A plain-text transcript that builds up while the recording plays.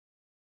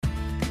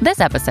This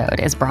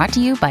episode is brought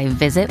to you by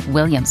Visit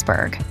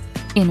Williamsburg.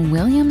 In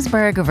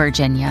Williamsburg,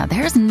 Virginia,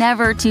 there's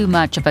never too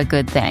much of a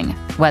good thing.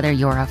 Whether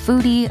you're a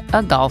foodie,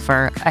 a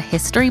golfer, a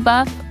history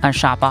buff, a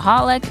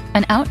shopaholic,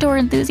 an outdoor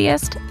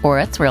enthusiast, or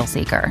a thrill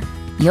seeker,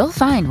 you'll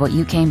find what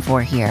you came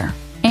for here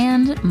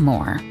and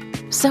more.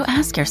 So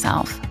ask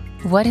yourself,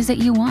 what is it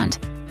you want?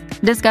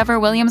 Discover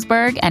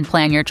Williamsburg and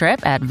plan your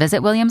trip at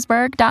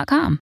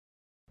visitwilliamsburg.com.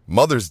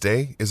 Mother's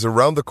Day is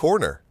around the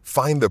corner.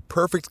 Find the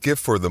perfect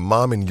gift for the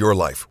mom in your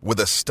life with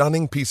a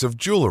stunning piece of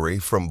jewelry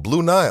from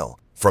Blue Nile.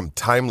 From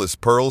timeless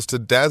pearls to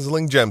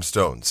dazzling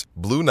gemstones,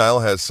 Blue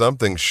Nile has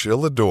something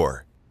she'll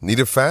adore. Need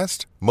it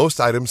fast? Most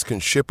items can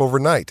ship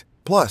overnight.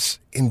 Plus,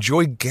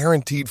 enjoy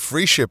guaranteed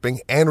free shipping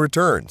and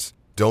returns.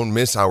 Don't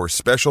miss our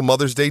special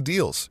Mother's Day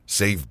deals.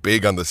 Save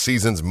big on the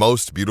season's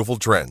most beautiful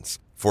trends.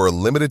 For a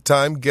limited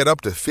time, get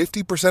up to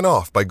 50%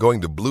 off by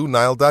going to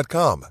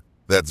BlueNile.com.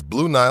 That's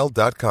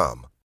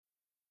BlueNile.com.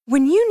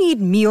 When you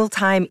need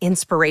mealtime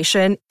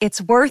inspiration,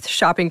 it's worth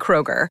shopping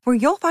Kroger, where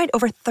you'll find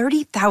over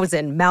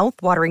 30,000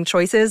 mouth-watering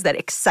choices that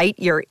excite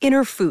your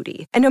inner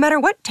foodie. And no matter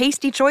what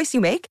tasty choice you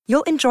make,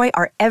 you'll enjoy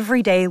our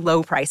everyday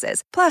low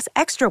prices, plus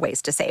extra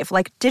ways to save,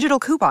 like digital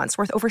coupons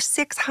worth over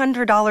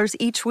 $600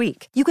 each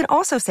week. You can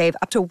also save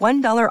up to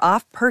 $1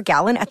 off per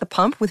gallon at the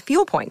pump with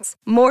fuel points.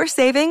 More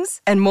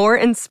savings and more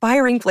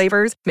inspiring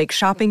flavors make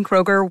shopping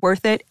Kroger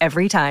worth it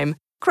every time.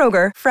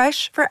 Kroger,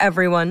 fresh for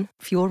everyone.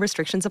 Fuel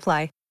restrictions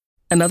apply.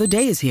 Another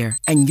day is here,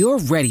 and you're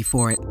ready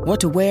for it. What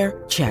to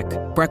wear? Check.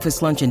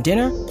 Breakfast, lunch, and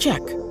dinner? Check.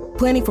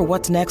 Planning for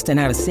what's next and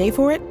how to save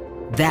for it?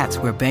 That's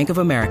where Bank of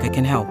America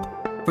can help.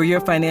 For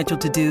your financial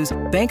to-dos,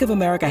 Bank of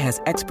America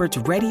has experts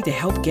ready to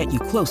help get you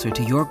closer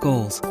to your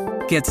goals.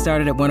 Get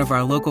started at one of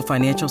our local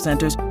financial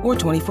centers or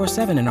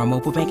 24/7 in our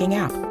mobile banking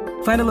app.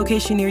 Find a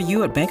location near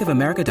you at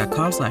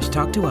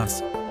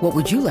bankofamerica.com/talktous. What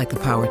would you like the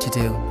power to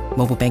do?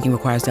 Mobile banking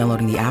requires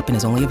downloading the app and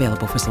is only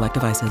available for select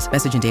devices.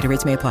 Message and data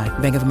rates may apply.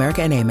 Bank of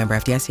America N.A., member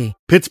FDIC.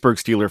 Pittsburgh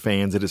Steelers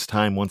fans, it is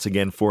time once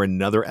again for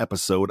another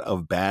episode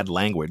of Bad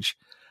Language.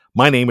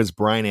 My name is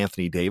Brian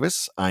Anthony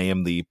Davis. I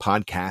am the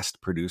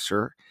podcast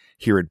producer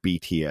here at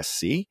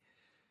BTSC.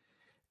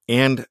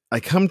 And I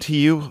come to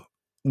you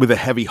with a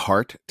heavy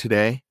heart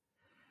today,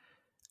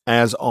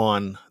 as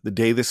on the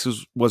day this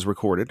was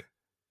recorded,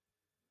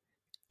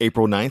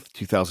 April 9th,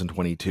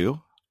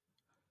 2022.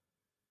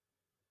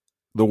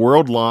 The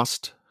world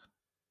lost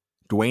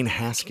Dwayne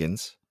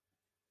Haskins,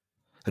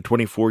 a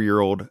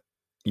 24-year-old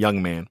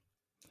young man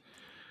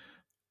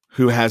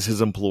who has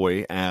his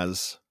employ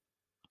as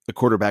a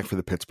quarterback for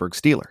the Pittsburgh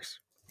Steelers.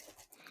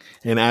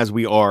 And as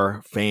we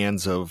are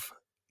fans of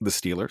the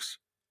Steelers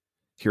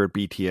here at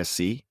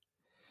BTSC,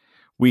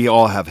 we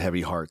all have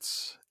heavy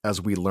hearts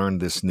as we learn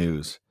this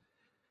news,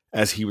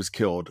 as he was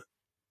killed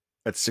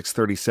at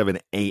 6:37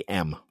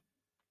 a.m.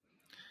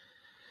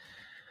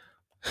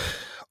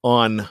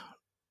 on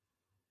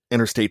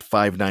Interstate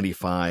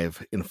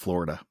 595 in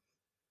Florida,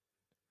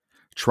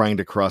 trying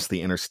to cross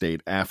the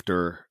interstate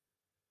after,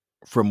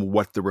 from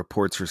what the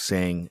reports are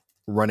saying,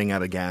 running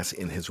out of gas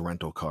in his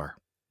rental car,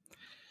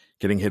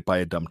 getting hit by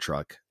a dump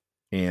truck.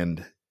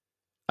 And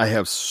I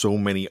have so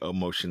many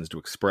emotions to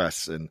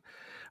express. And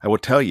I will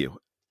tell you,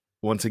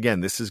 once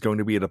again, this is going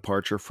to be a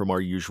departure from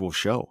our usual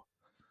show,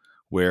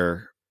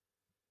 where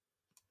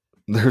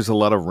there's a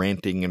lot of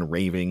ranting and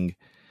raving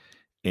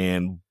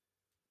and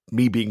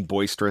me being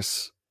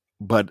boisterous,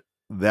 but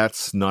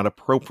that's not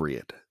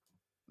appropriate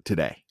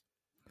today.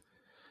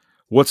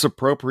 What's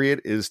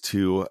appropriate is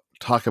to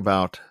talk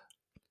about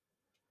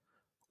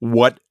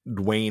what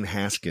Dwayne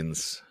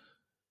Haskins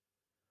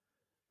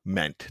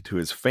meant to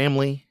his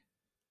family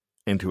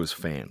and to his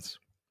fans.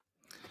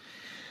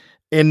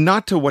 And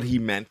not to what he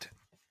meant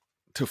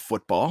to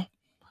football,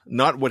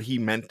 not what he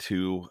meant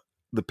to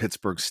the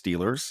Pittsburgh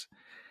Steelers.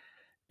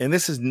 And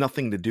this has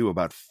nothing to do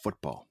about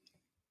football.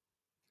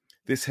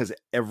 This has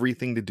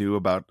everything to do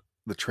about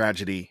the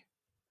tragedy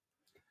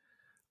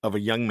of a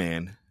young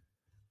man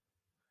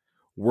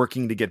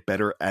working to get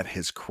better at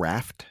his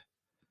craft,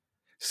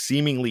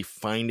 seemingly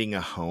finding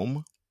a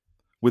home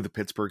with the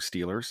Pittsburgh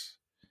Steelers,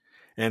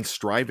 and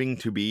striving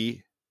to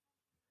be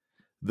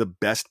the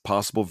best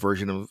possible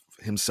version of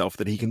himself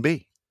that he can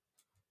be.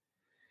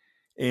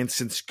 And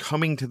since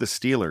coming to the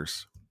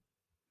Steelers,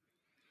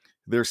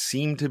 there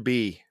seemed to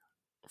be,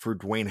 for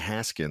Dwayne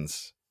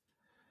Haskins,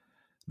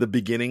 the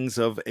beginnings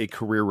of a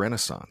career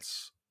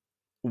renaissance,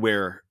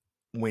 where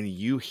when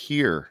you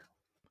hear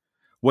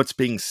what's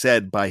being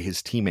said by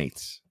his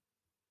teammates,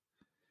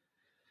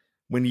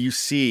 when you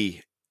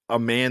see a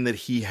man that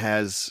he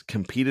has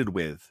competed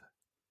with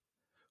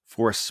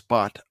for a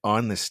spot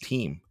on this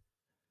team,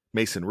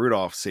 Mason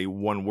Rudolph, say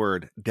one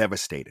word: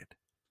 devastated.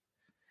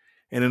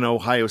 And an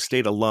Ohio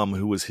State alum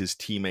who was his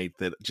teammate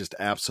that just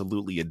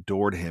absolutely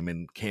adored him,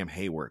 in Cam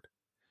Hayward,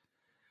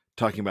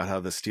 talking about how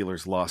the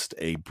Steelers lost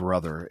a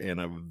brother and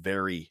a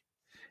very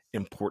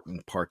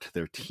important part to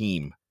their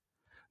team,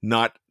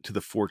 not to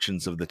the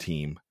fortunes of the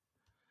team,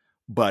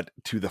 but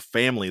to the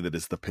family that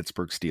is the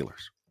Pittsburgh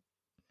Steelers.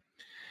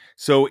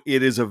 So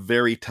it is a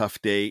very tough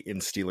day in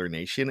Steeler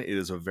Nation. It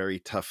is a very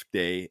tough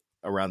day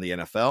around the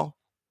NFL,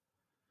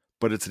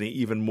 but it's an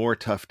even more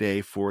tough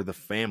day for the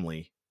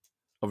family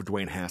of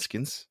Dwayne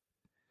Haskins.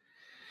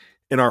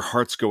 And our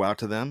hearts go out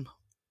to them.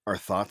 Our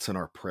thoughts and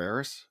our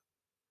prayers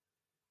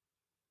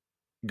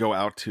go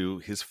out to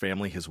his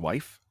family, his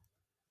wife,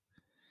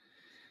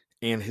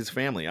 and his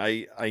family.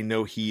 I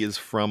know he is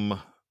from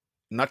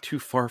not too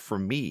far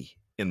from me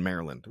in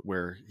Maryland,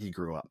 where he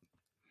grew up.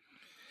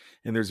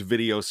 And there's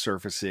videos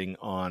surfacing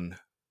on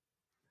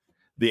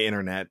the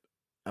internet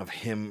of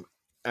him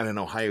at an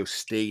Ohio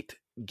State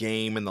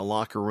game in the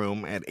locker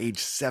room at age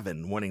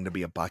 7 wanting to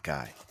be a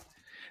Buckeye.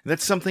 And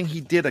that's something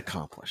he did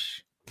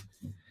accomplish.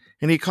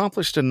 And he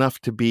accomplished enough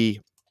to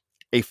be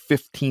a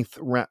 15th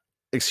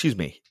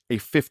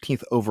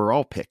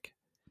overall pick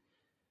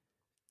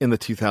in the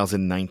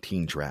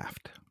 2019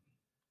 draft.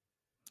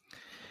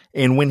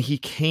 And when he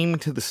came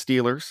to the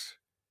Steelers,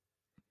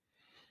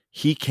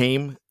 he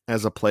came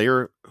as a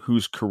player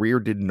whose career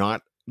did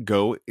not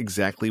go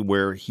exactly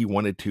where he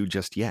wanted to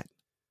just yet.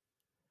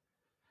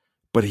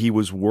 But he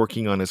was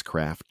working on his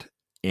craft,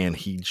 and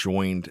he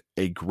joined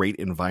a great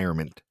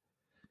environment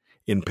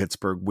in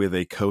Pittsburgh with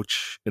a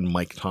coach in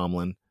Mike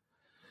Tomlin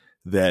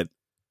that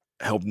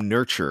helped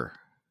nurture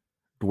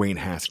Dwayne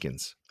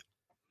Haskins.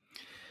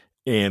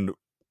 And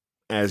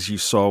as you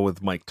saw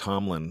with Mike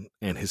Tomlin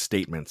and his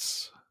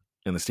statements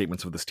and the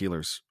statements of the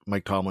Steelers,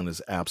 Mike Tomlin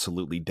is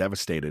absolutely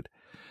devastated,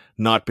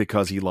 not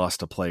because he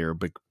lost a player,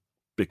 but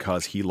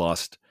because he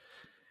lost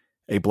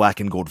a black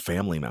and gold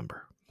family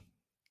member.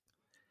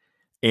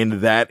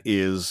 And that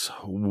is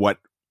what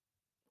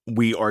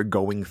we are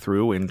going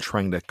through and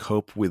trying to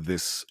cope with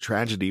this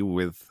tragedy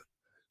with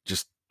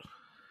just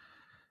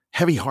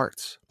heavy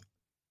hearts.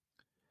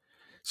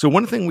 So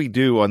one thing we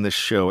do on this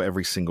show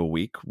every single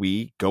week,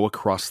 we go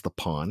across the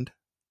pond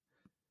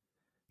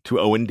to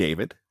Owen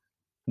David,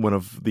 one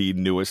of the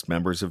newest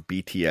members of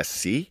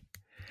BTSC,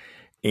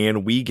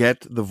 and we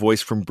get the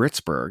voice from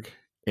Britsburg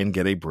and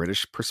get a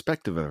British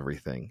perspective of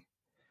everything.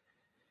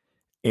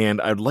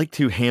 And I'd like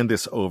to hand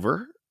this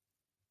over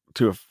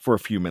for a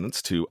few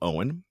minutes to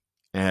Owen.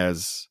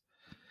 As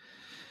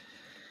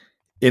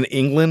in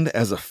England,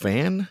 as a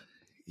fan,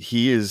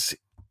 he is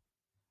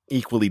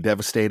equally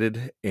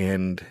devastated,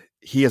 and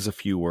he has a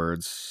few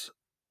words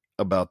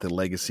about the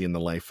legacy and the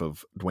life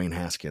of Dwayne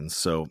Haskins.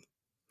 So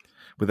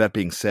with that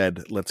being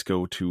said, let's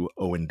go to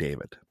Owen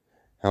David.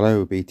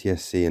 Hello,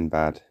 BTSC and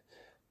Bad.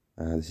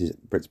 This is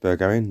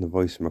Britsburg Owen, the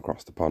voice from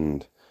across the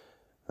pond.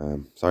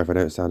 Sorry if I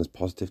don't sound as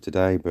positive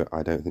today, but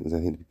I don't think there's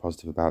anything to be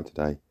positive about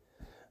today.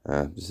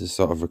 This is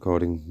sort of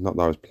recording, not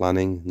that I was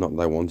planning, not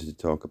that I wanted to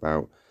talk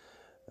about.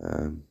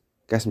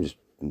 Guess I'm just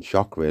in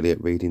shock, really,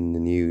 at reading the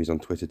news on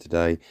Twitter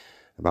today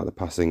about the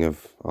passing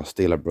of our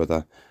Steeler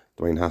brother,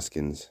 Dwayne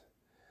Haskins.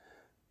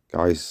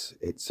 Guys,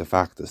 it's a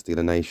fact that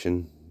Steeler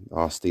Nation,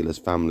 our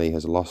Steelers family,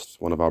 has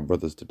lost one of our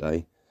brothers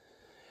today.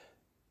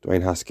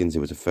 Dwayne Haskins,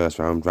 who was a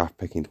first-round draft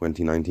pick in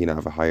 2019 out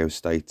of Ohio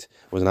State,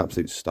 was an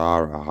absolute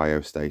star at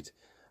Ohio State,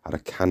 had a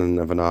cannon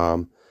of an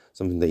arm,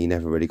 something that he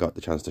never really got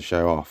the chance to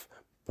show off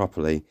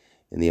properly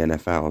in the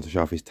NFL, to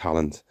show off his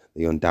talent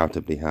that he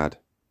undoubtedly had.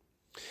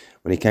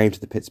 When he came to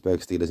the Pittsburgh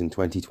Steelers in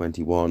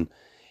 2021,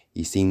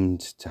 he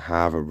seemed to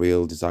have a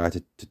real desire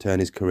to turn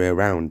his career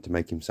around, to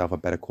make himself a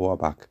better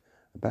quarterback,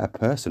 a better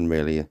person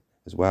really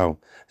as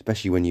well,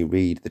 especially when you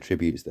read the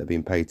tributes that have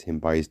been paid to him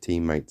by his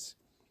teammates.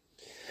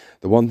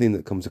 The one thing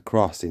that comes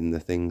across in the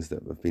things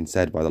that have been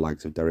said by the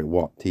likes of Derek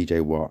Watt,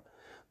 TJ Watt,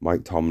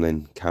 Mike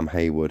Tomlin, Cam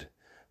Hayward,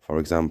 for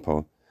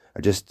example,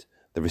 are just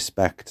the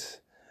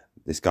respect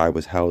this guy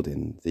was held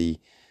in, the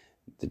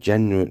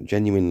genuine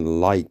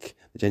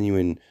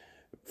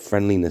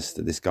friendliness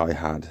that this guy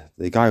had.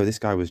 This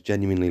guy was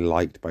genuinely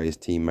liked by his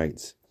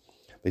teammates.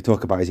 They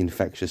talk about his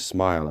infectious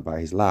smile, about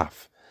his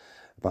laugh,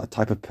 about the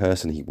type of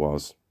person he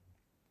was,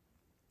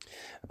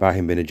 about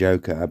him being a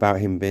joker,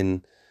 about him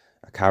being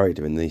a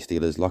character in the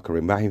Steelers locker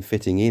room, about him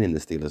fitting in the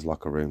Steelers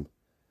locker room.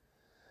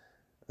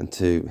 And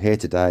to hear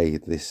today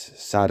this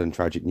sad and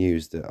tragic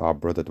news that our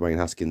brother Dwayne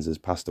Haskins has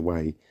passed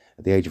away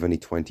at the age of only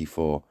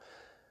 24,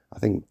 I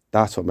think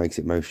that's what makes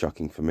it most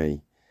shocking for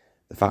me.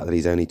 The fact that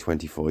he's only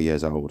 24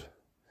 years old.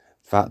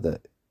 The fact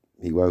that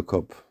he woke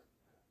up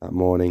that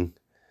morning,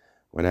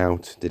 went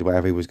out, did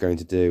whatever he was going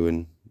to do,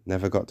 and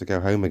never got to go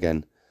home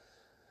again.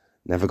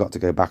 Never got to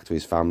go back to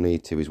his family,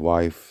 to his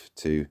wife,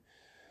 to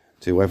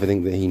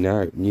everything that he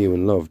knew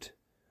and loved.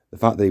 The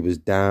fact that he was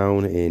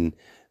down in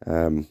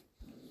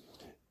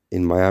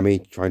Miami,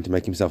 trying to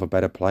make himself a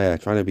better player,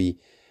 trying to be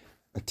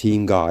a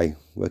team guy,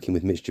 working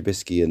with Mitch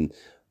Trubisky and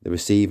the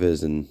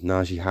receivers and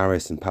Najee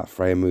Harris and Pat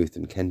Freiermuth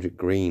and Kendrick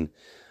Green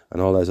and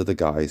all those other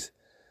guys.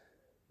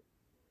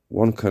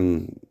 One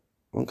can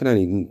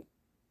only,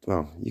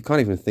 well, you can't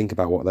even think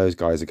about what those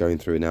guys are going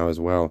through now as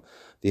well.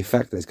 The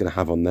effect that it's going to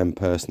have on them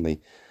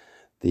personally,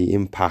 the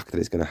impact that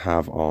it's going to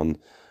have on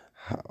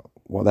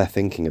what they're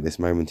thinking at this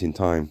moment in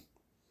time.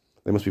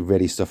 They must be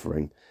really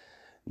suffering,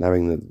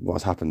 knowing that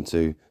what's happened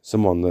to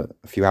someone that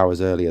a few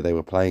hours earlier they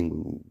were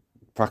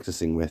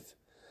practicing with,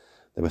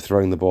 they were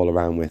throwing the ball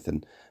around with,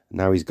 and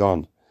now he's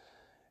gone.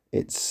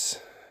 It's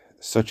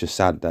such a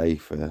sad day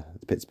for the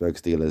Pittsburgh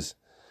Steelers.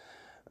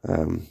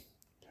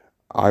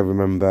 I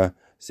remember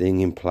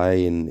seeing him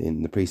play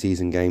in the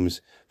preseason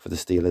games for the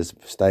Steelers,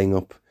 staying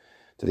up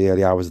to the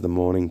early hours of the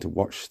morning to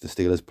watch the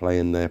Steelers play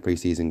in their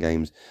preseason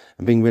games,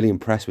 and being really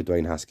impressed with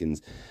Dwayne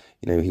Haskins.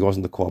 You know, he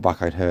wasn't the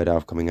quarterback I'd heard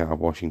of coming out of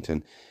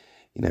Washington.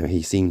 You know,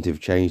 he seemed to have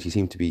changed. He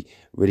seemed to be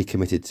really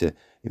committed to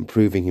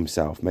improving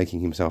himself,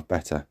 making himself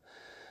better.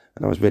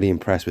 And I was really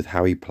impressed with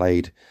how he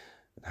played,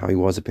 how he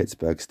was a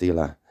Pittsburgh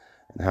Steeler,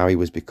 and how he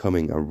was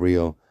becoming a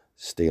real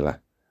Steeler.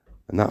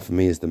 And that for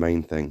me is the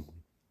main thing.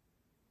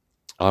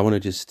 I want to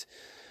just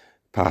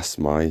pass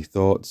my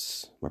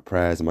thoughts, my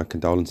prayers and my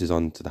condolences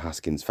on to the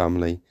Haskins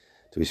family,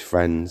 to his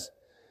friends,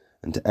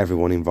 and to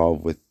everyone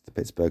involved with the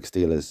Pittsburgh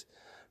Steelers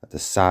at the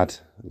sad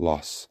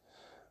loss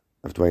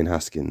of Dwayne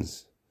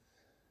Haskins.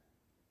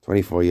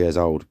 24 years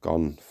old,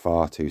 gone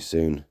far too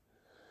soon.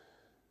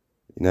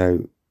 You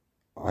know,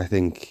 I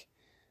think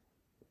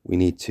we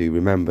need to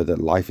remember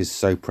that life is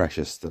so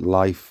precious, that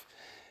life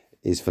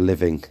is for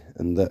living,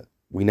 and that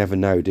we never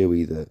know, do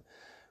we, that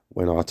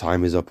when our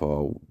time is up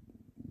or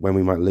when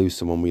we might lose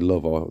someone we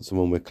love or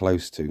someone we're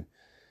close to.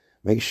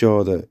 Make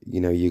sure that, you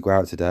know, you go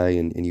out today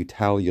and you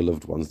tell your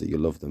loved ones that you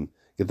love them.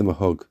 Give them a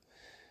hug.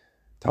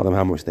 Tell them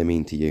how much they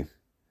mean to you.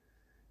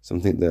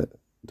 Something that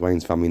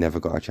Dwayne's family never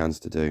got a chance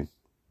to do.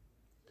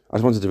 I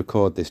just wanted to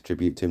record this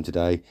tribute to him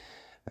today.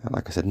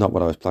 Like I said, not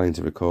what I was planning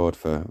to record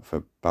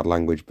for bad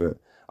language, but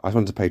I just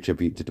wanted to pay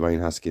tribute to Dwayne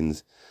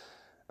Haskins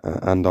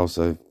and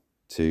also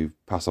to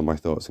pass on my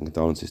thoughts and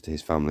condolences to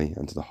his family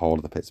and to the whole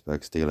of the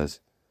Pittsburgh Steelers.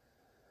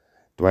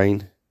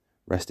 Dwayne,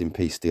 rest in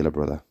peace, Steeler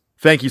brother.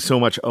 Thank you so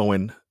much,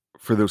 Owen,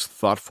 for those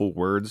thoughtful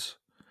words.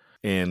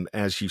 And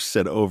as you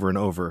said over and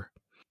over,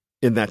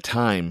 in that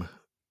time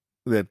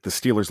that the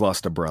Steelers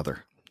lost a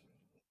brother.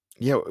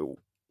 Yeah,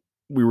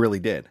 we really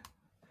did.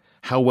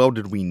 How well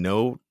did we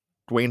know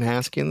Dwayne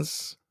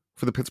Haskins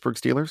for the Pittsburgh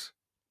Steelers?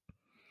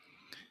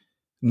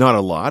 Not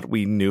a lot.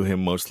 We knew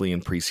him mostly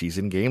in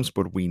preseason games,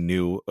 but we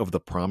knew of the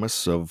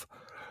promise of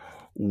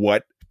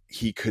what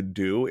he could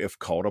do if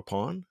called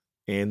upon.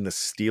 And the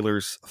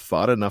Steelers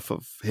thought enough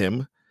of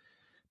him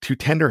to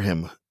tender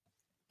him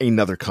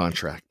another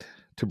contract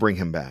to bring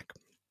him back.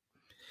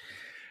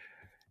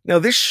 Now,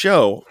 this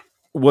show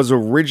was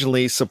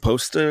originally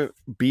supposed to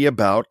be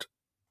about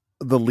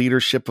the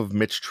leadership of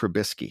Mitch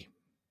Trubisky.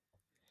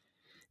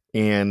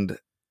 And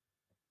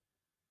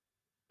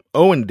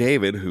Owen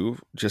David, who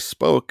just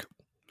spoke,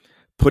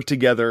 put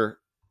together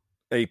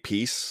a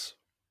piece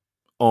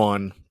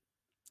on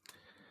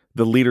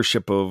the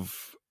leadership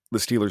of the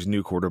Steelers'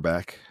 new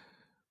quarterback,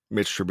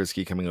 Mitch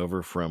Trubisky, coming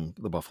over from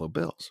the Buffalo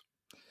Bills.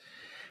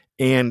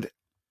 And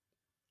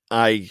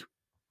I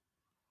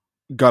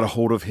got a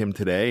hold of him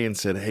today and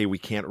said, hey, we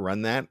can't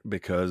run that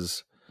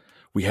because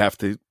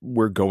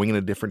we're going in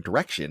a different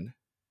direction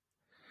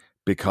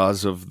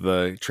because of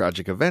the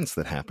tragic events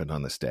that happened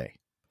on this day.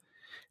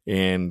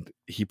 And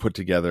he put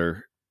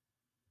together,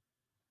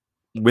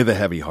 with a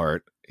heavy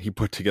heart, he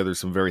put together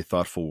some very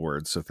thoughtful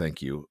words. So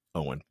thank you,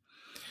 Owen.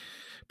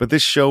 But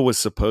this show was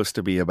supposed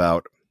to be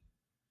about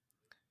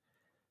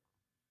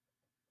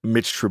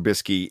Mitch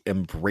Trubisky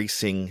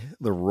embracing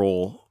the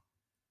role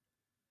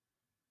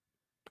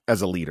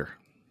as a leader.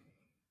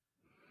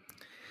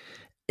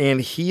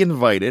 And he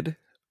invited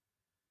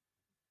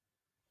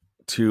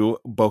to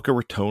Boca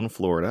Raton,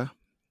 Florida,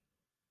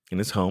 in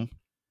his home,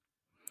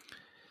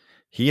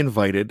 he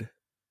invited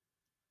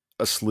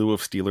a slew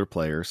of Steeler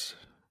players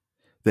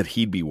that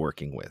he'd be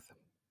working with.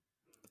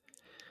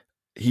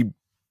 He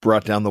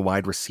brought down the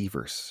wide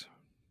receivers,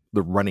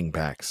 the running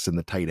backs, and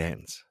the tight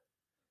ends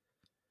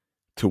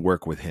to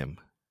work with him.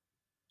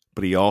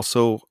 But he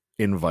also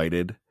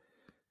invited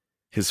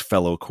his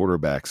fellow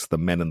quarterbacks, the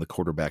men in the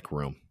quarterback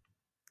room.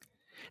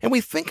 And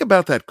we think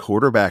about that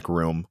quarterback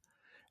room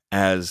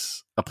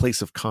as a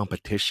place of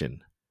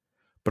competition,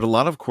 but a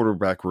lot of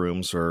quarterback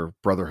rooms are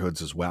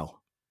brotherhoods as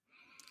well.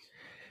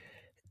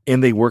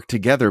 And they work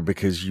together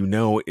because, you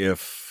know,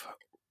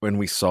 when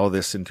we saw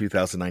this in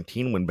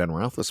 2019, when Ben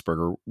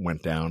Roethlisberger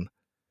went down,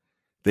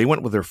 they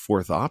went with their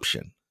fourth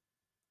option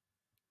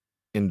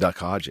in Duck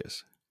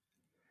Hodges.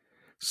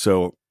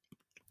 So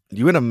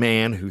you had a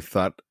man who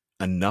thought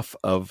enough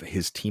of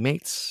his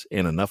teammates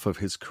and enough of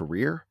his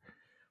career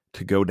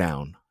to go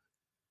down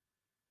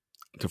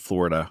to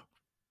Florida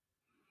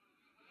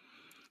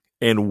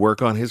and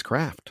work on his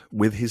craft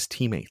with his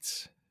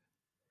teammates.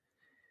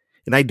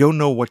 And I don't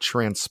know what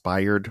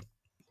transpired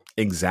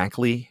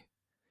exactly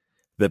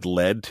that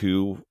led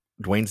to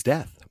Dwayne's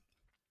death.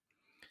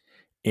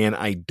 And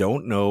I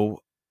don't know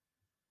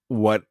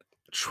what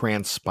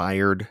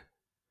transpired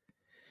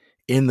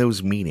in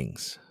those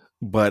meetings,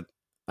 but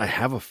I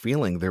have a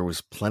feeling there was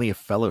plenty of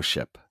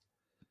fellowship.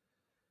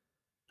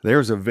 There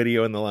was a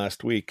video in the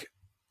last week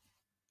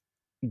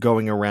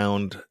going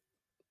around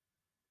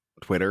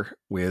Twitter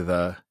with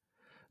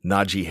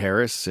Najee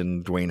Harris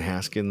and Dwayne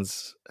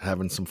Haskins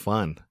having some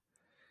fun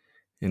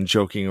and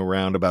joking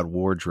around about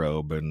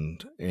wardrobe,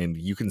 and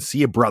you can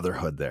see a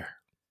brotherhood there.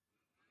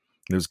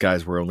 Those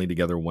guys were only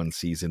together one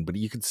season, but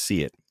you could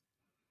see it.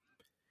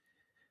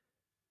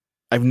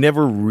 I've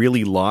never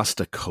really lost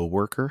a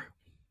coworker.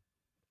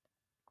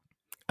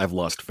 I've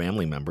lost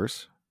family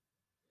members.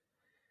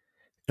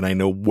 And I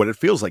know what it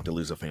feels like to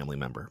lose a family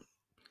member.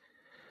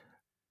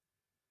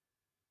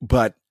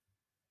 But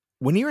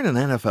when you're in an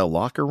NFL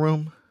locker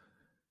room,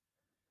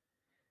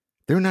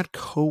 they're not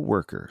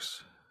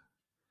coworkers.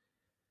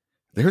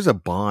 There's a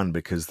bond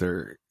because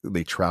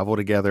they travel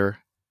together.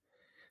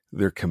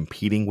 They're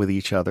competing with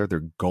each other.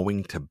 They're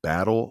going to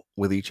battle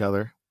with each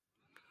other.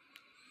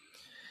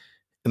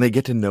 And they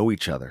get to know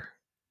each other.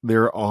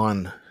 They're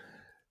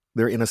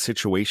in a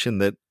situation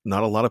that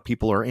not a lot of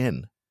people are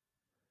in.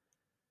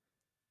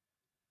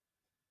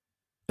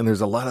 And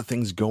there's a lot of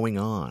things going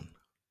on.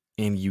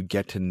 And you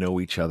get to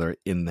know each other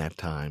in that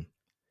time.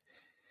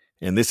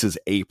 And this is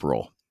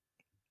April.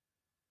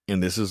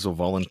 And this is a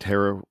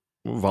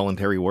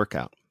voluntary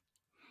workout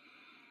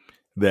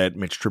that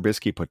Mitch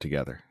Trubisky put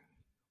together.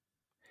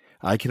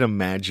 I can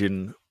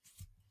imagine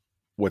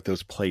what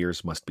those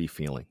players must be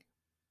feeling.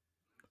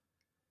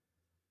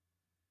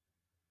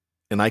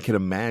 And I can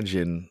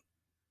imagine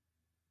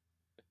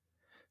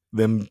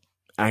them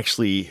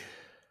actually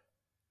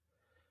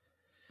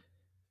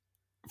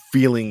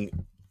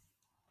feeling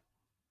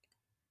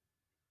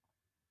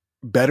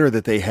better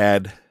that they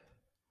had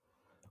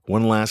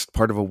one last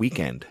part of a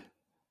weekend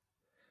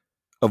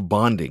of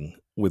bonding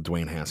with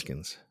Dwayne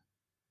Haskins.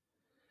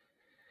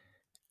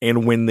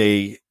 And when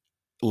they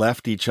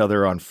left each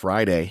other on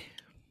Friday,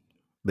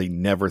 they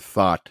never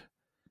thought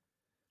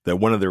that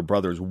one of their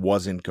brothers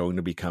wasn't going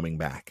to be coming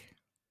back.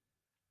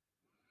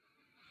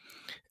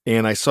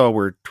 And I saw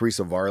where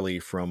Teresa Varley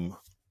from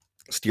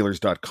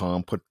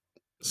Steelers.com put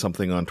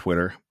something on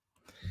Twitter.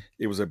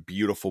 It was a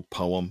beautiful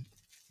poem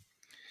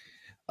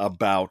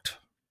about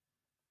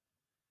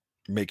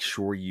make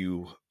sure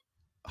you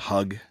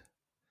hug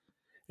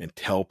and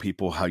tell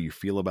people how you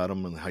feel about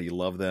them and how you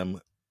love them.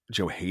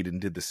 Joe Hayden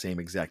did the same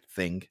exact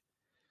thing.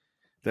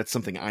 That's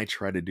something I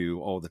try to do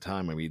all the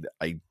time. I mean,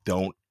 I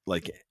don't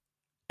like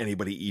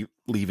anybody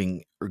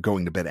leaving or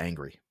going to bed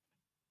angry.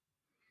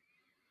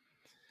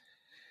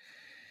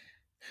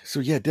 So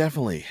yeah,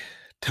 definitely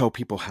tell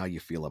people how you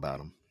feel about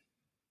them.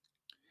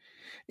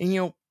 And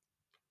you know,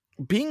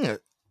 being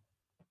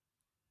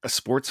a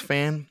sports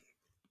fan,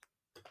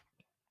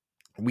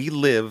 we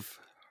live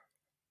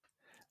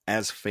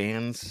as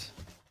fans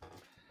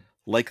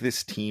like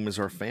this team is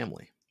our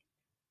family.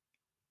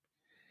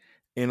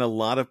 And a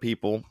lot of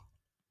people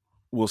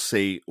will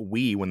say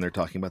we when they're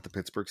talking about the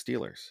Pittsburgh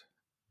Steelers.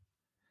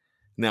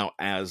 Now,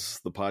 as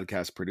the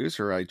podcast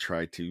producer, I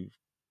try to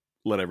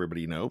let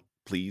everybody know,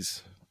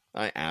 please.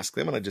 I ask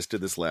them, and I just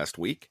did this last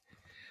week.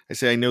 I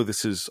say, I know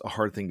this is a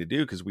hard thing to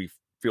do because we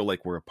feel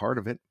like we're a part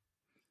of it,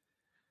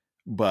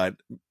 but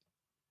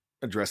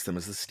address them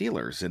as the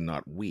Steelers and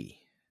not we.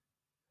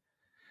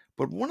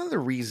 But one of the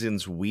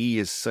reasons we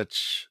is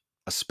such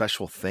a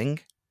special thing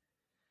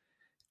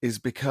is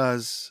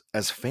because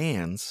as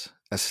fans,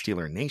 as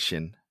Steeler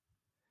Nation,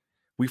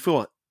 we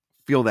feel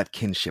that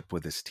kinship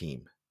with this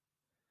team.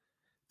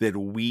 That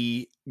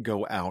we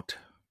go out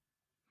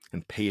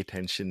and pay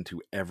attention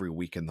to every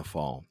week in the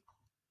fall.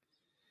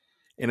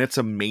 And it's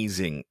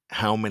amazing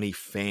how many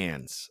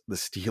fans the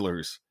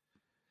Steelers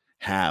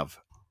have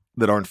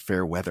that aren't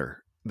fair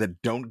weather,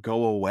 that don't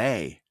go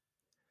away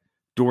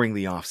during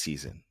the off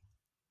season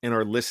and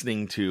are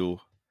listening to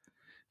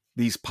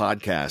these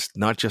podcasts,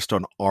 not just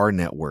on our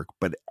network,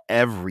 but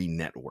every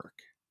network.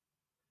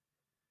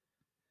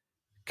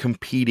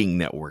 Competing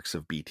networks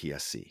of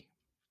BTSC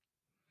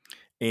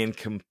and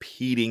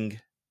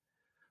competing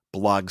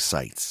blog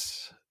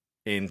sites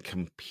and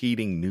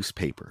competing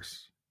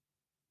newspapers.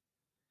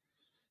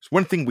 So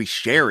one thing we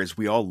share is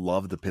we all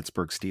love the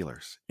Pittsburgh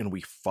Steelers and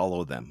we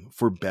follow them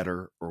for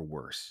better or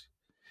worse.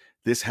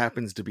 This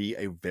happens to be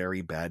a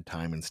very bad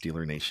time in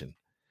Steeler Nation.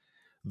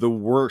 The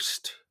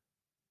worst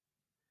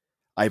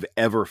I've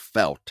ever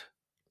felt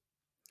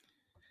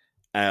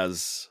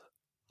as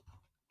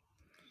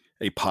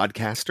a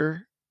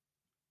podcaster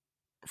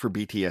for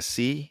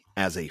BTSC,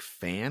 as a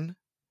fan.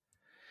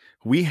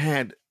 We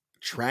had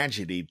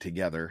tragedy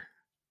together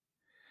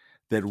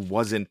that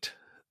wasn't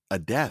a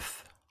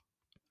death.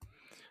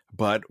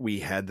 But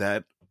we had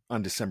that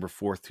on December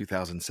 4th,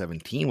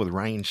 2017 with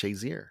Ryan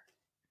Shazier.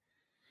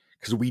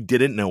 Because we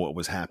didn't know what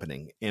was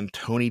happening. And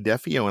Tony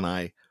Defeo and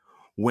I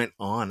went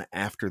on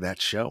after that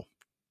show.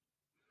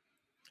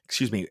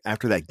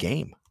 After that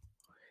game.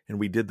 And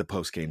we did the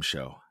post-game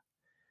show.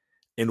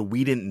 And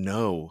we didn't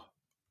know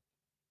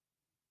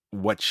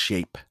what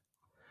shape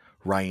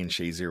Ryan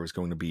Shazier was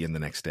going to be in the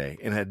next day.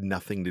 It had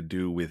nothing to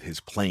do with his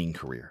playing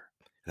career.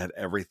 It had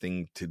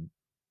everything to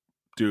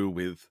do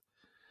with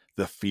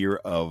the fear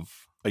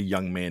of a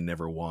young man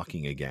never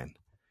walking again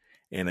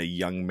and a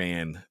young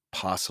man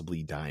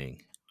possibly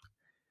dying.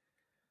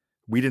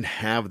 We didn't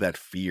have that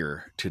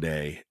fear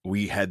today.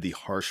 We had the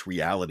harsh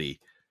reality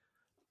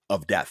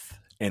of death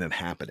and it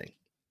happening.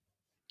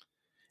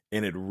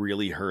 And it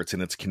really hurts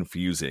and it's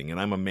confusing.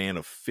 And I'm a man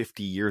of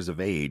 50 years of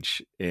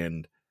age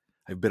and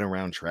I've been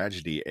around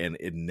tragedy and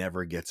it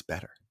never gets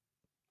better.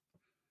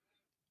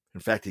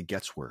 In fact, it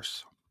gets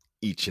worse.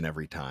 each and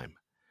every time.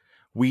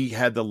 We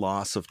had the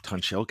loss of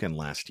Tunch Ilkin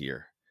last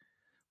year,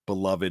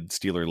 beloved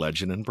Steeler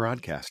legend and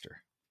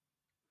broadcaster.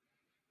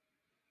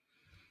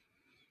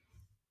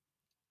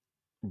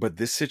 But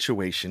this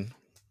situation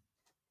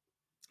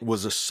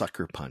was a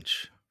sucker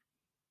punch.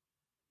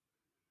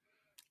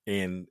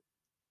 And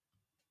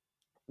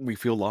we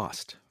feel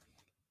lost.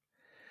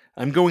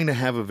 I'm going to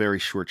have a very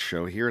short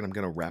show here, and I'm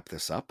going to wrap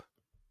this up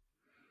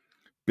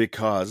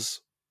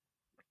because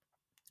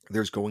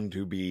there's going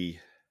to be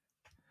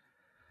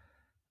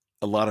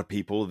a lot of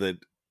people that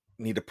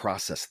need to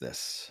process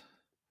this.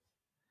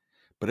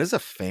 But as a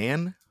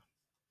fan,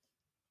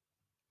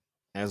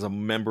 as a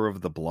member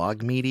of the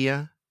blog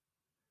media,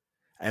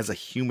 as a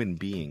human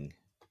being,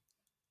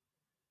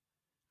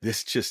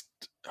 this just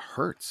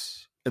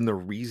hurts. And the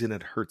reason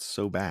it hurts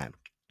so bad,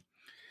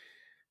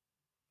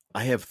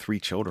 I have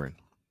 3 children.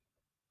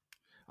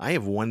 I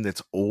have one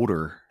that's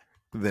older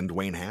than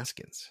Dwayne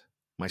Haskins,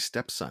 my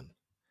stepson.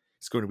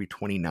 He's going to be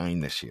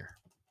 29 this year.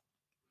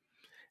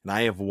 And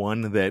I have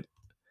one that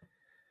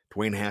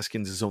Dwayne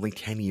Haskins is only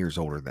 10 years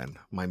older than,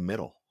 my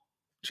middle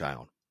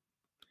child.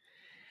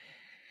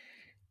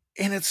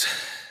 And it's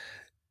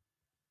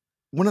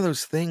one of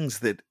those things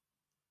that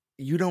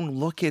you don't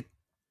look at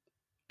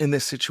in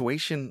this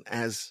situation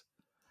as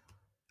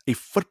a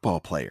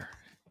football player.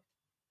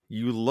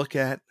 You look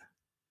at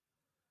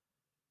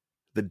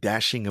the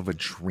dashing of a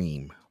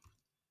dream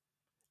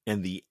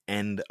and the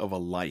end of a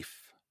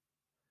life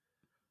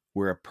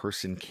where a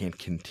person can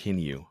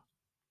continue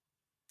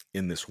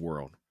in this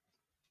world.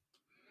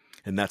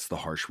 And that's the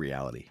harsh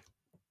reality.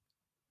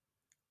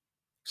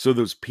 So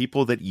those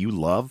people that you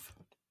love,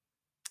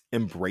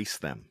 embrace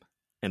them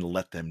and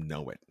let them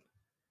know it.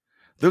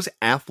 Those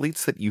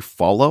athletes that you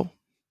follow,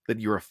 that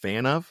you're a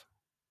fan of,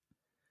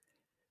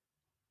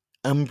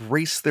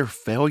 embrace their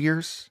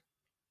failures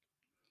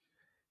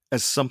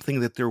as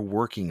something that they're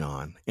working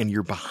on, and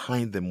you're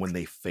behind them when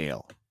they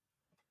fail.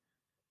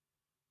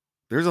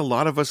 There's a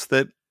lot of us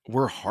that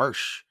were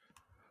harsh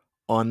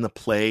on the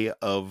play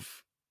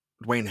of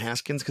Dwayne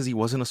Haskins because he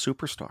wasn't a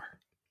superstar.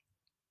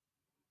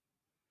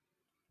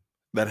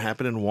 That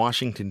happened in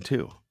Washington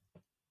too.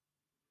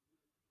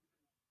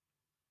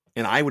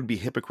 And I would be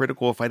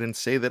hypocritical if I didn't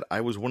say that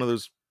I was one of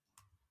those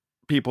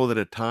people that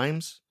at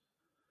times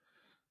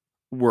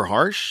were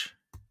harsh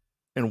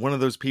and one of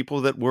those people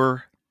that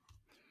were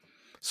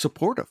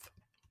supportive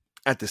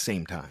at the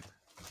same time.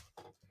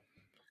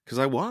 Because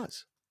I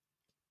was.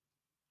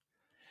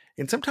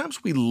 And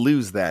sometimes we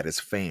lose that as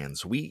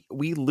fans. We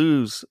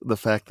lose the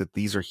fact that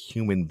these are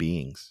human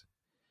beings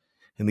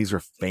and these are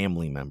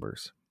family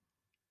members.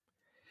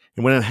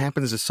 And when it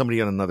happens to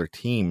somebody on another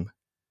team,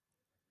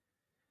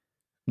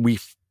 we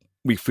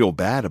feel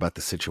bad about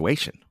the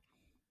situation.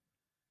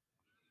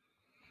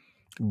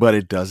 But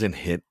it doesn't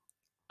hit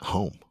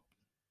home.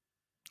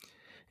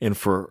 And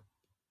for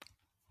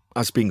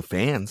us being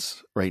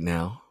fans right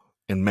now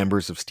and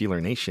members of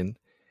Steeler Nation,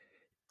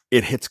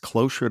 it hits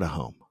closer to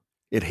home.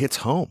 It hits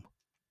home.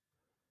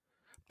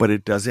 But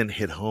it doesn't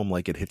hit home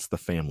like it hits the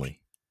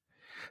family.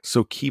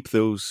 So keep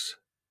those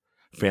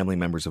family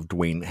members of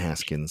Dwayne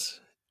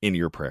Haskins in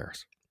your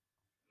prayers.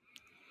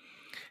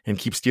 And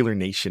keep Steeler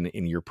Nation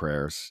in your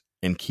prayers.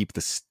 And keep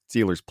the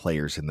Steelers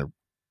players in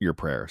your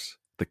prayers.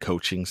 The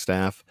coaching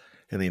staff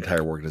and the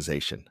entire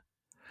organization.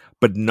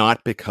 But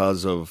not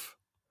because of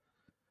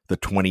the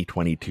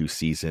 2022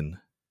 season,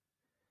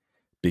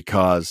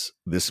 because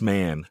this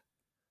man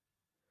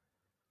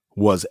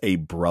was a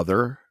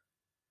brother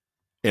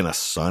and a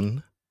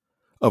son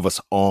of us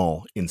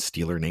all in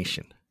Steeler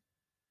Nation.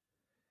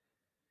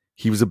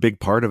 He was a big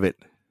part of it,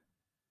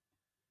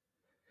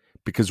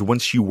 because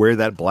once you wear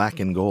that black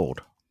and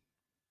gold,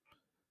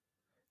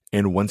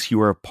 and once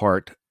you are a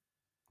part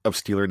of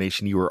Steeler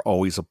Nation, you are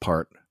always a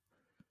part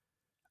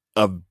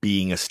of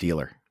being a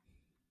Steeler.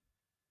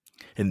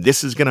 And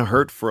this is going to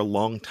hurt for a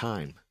long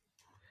time.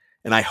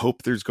 And I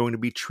hope there's going to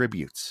be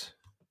tributes.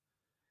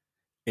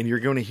 And you're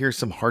going to hear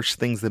some harsh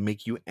things that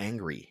make you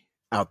angry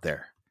out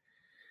there.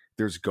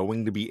 There's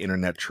going to be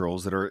internet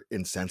trolls that are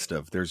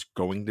insensitive. There's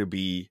going to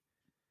be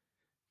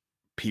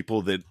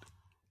people that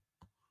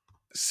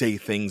say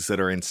things that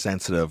are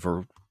insensitive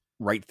or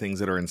write things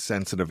that are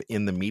insensitive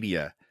in the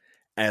media,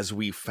 as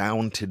we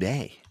found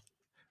today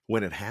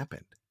when it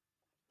happened.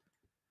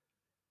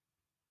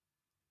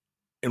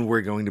 And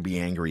we're going to be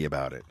angry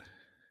about it.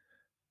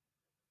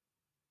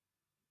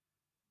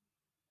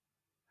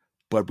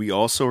 But we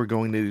also are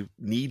going to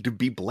need to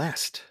be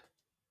blessed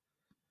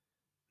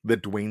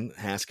that Dwayne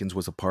Haskins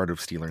was a part of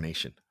Steeler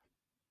Nation.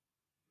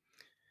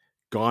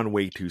 Gone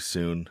way too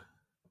soon.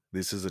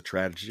 This is a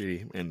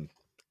tragedy, and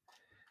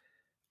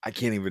I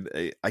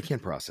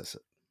can't process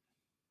it.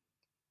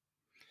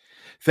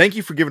 Thank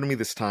you for giving me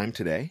this time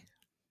today.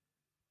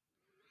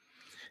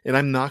 And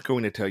I'm not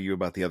going to tell you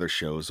about the other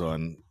shows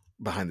on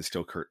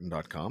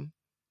BehindTheSteelCurtain.com.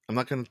 I'm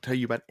not going to tell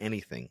you about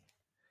anything.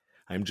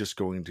 I'm just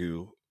going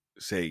to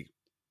say,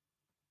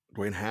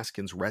 Dwayne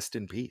Haskins, rest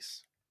in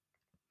peace.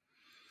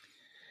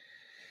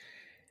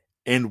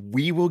 And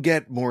we will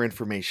get more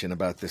information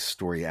about this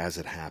story as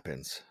it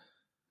happens.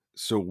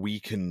 so we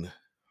can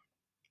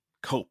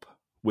cope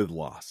with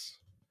loss.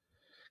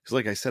 Because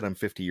like I said, I'm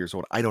 50 years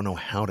old. I don't know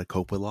how to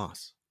cope with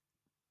loss.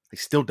 I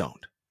still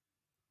don't.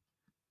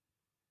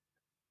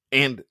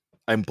 And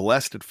I'm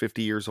blessed at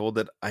 50 years old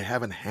that I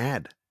haven't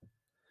had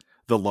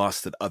the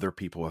loss that other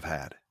people have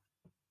had.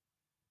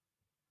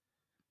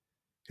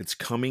 It's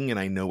coming, and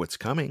I know it's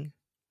coming.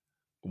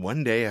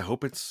 One day, I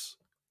hope it's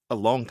a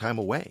long time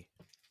away.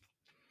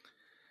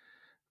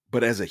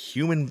 But as a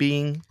human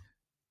being,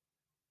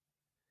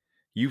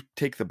 you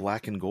take the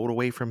black and gold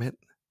away from it.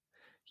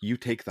 You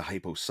take the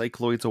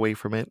hypocycloids away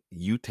from it.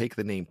 You take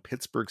the name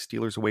Pittsburgh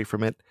Steelers away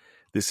from it.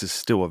 This is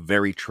still a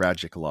very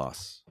tragic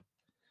loss.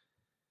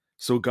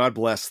 So God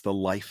bless the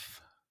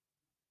life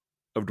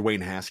of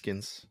Dwayne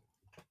Haskins.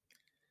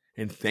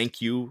 And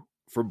thank you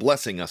for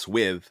blessing us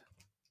with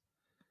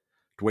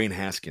Dwayne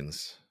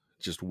Haskins.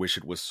 Just wish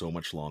it was so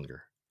much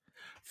longer.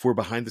 For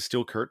Behind the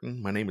Steel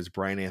Curtain, my name is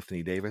Brian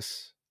Anthony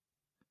Davis.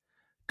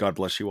 God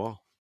bless you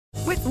all.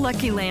 With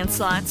Lucky Land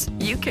Slots,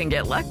 you can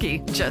get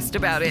lucky just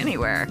about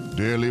anywhere.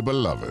 Dearly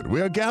beloved,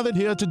 we are gathered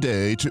here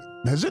today to...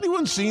 Has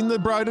anyone seen the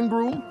bride and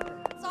groom?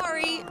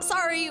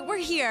 Sorry, we're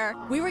here.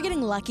 We were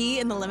getting lucky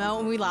in the limo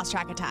and we lost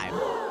track of time.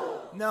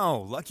 No,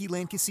 Lucky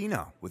Land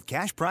Casino, with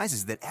cash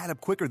prizes that add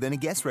up quicker than a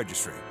guest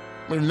registry.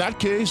 In that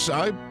case,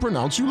 I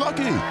pronounce you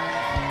lucky.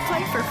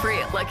 Play for free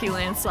at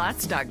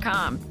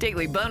LuckyLandSlots.com.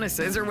 Daily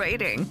bonuses are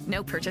waiting.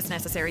 No purchase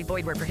necessary.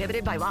 Void where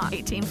prohibited by law.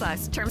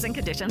 18+. Terms and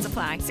conditions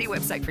apply. See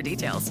website for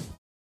details.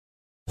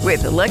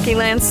 With the Lucky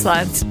Land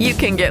Slots, you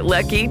can get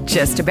lucky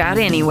just about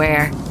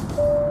anywhere.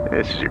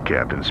 This is your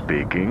captain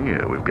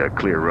speaking. We've got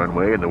clear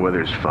runway and the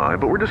weather's fine,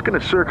 but we're just going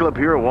to circle up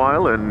here a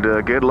while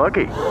and get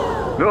lucky.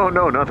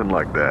 No, nothing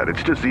like that.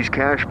 It's just these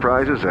cash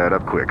prizes add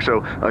up quick.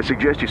 So I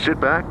suggest you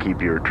sit back,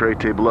 keep your tray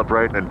table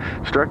upright, and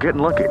start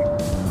getting lucky.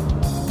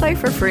 Play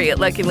for free at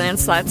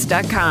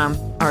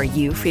LuckyLandSlots.com. Are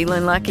you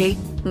feeling lucky?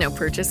 No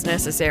purchase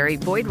necessary.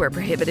 Void where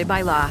prohibited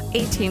by law.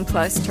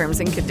 18+ terms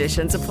and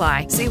conditions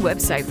apply. See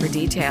website for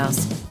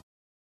details.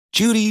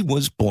 Judy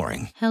was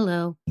boring.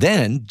 Hello.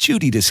 Then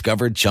Judy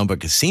discovered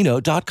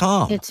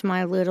ChumbaCasino.com. It's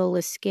my little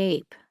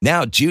escape.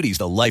 Now Judy's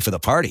the life of the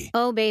party.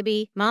 Oh,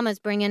 baby, mama's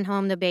bringing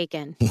home the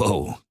bacon.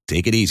 Whoa,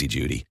 take it easy,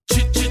 Judy.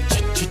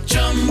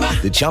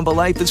 The Chumba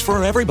life is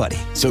for everybody.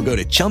 So go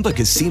to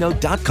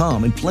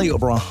ChumbaCasino.com and play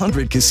over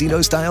 100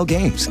 casino-style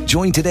games.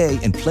 Join today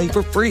and play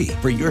for free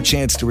for your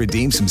chance to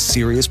redeem some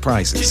serious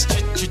prizes.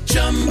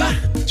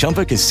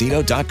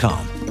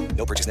 ChumbaCasino.com.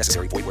 No purchase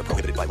necessary. Void where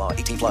prohibited by law.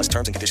 18+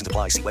 terms and conditions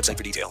apply. See website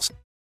for details.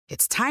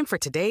 It's time for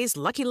today's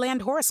Lucky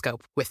Land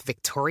horoscope with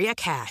Victoria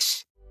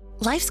Cash.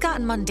 Life's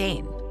gotten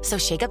mundane, so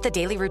shake up the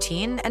daily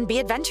routine and be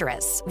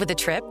adventurous with a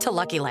trip to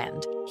Lucky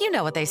Land. You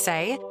know what they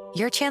say.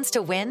 Your chance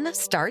to win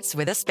starts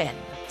with a spin.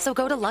 So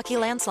go to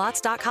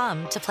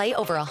LuckyLandSlots.com to play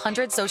over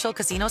 100 social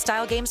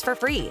casino-style games for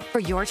free for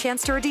your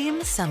chance to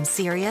redeem some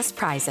serious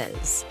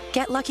prizes.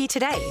 Get lucky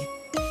today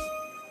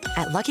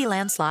at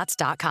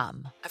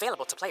LuckyLandSlots.com.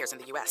 Available to players in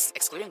the U.S.,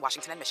 excluding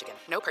Washington and Michigan.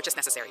 No purchase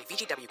necessary.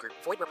 VGW Group.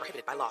 Void where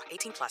prohibited by law.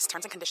 18+.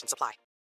 Terms and conditions apply.